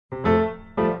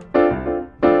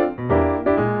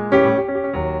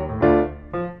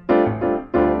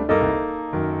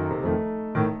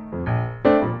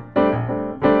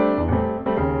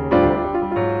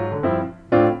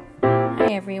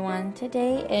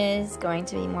Today is going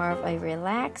to be more of a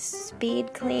relaxed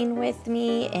speed clean with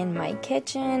me in my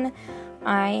kitchen.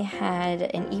 I had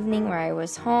an evening where I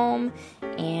was home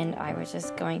and I was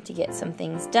just going to get some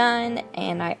things done,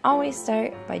 and I always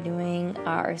start by doing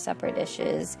our supper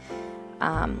dishes.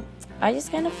 I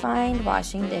just kind of find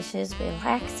washing dishes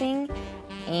relaxing,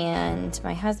 and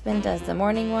my husband does the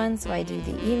morning ones, so I do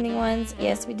the evening ones.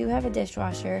 Yes, we do have a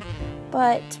dishwasher,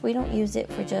 but we don't use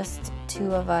it for just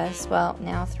two of us. Well,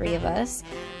 now three of us.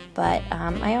 But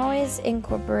I always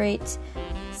incorporate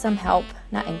some help,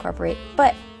 not incorporate,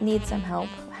 but need some help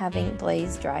having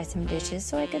Blaze dry some dishes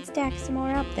so I could stack some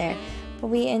more up there. But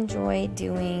we enjoy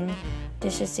doing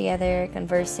dishes together,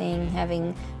 conversing,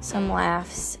 having some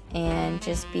laughs, and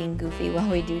just being goofy while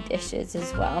we do dishes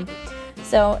as well.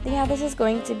 So yeah, this is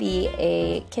going to be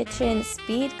a kitchen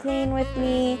speed clean with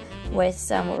me with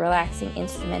some relaxing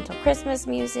instrumental Christmas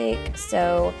music.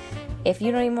 So if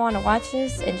you don't even want to watch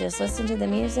this and just listen to the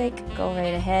music, go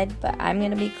right ahead. But I'm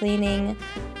going to be cleaning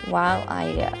while I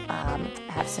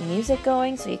have some music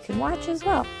going, so you can watch as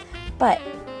well. But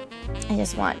I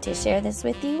just want to share this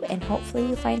with you, and hopefully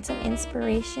you find some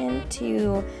inspiration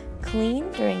to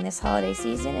clean during this holiday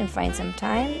season and find some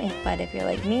time. But if you're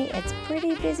like me, it's a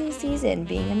pretty busy season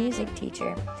being a music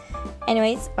teacher.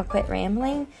 Anyways, I'll quit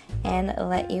rambling and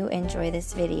let you enjoy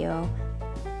this video.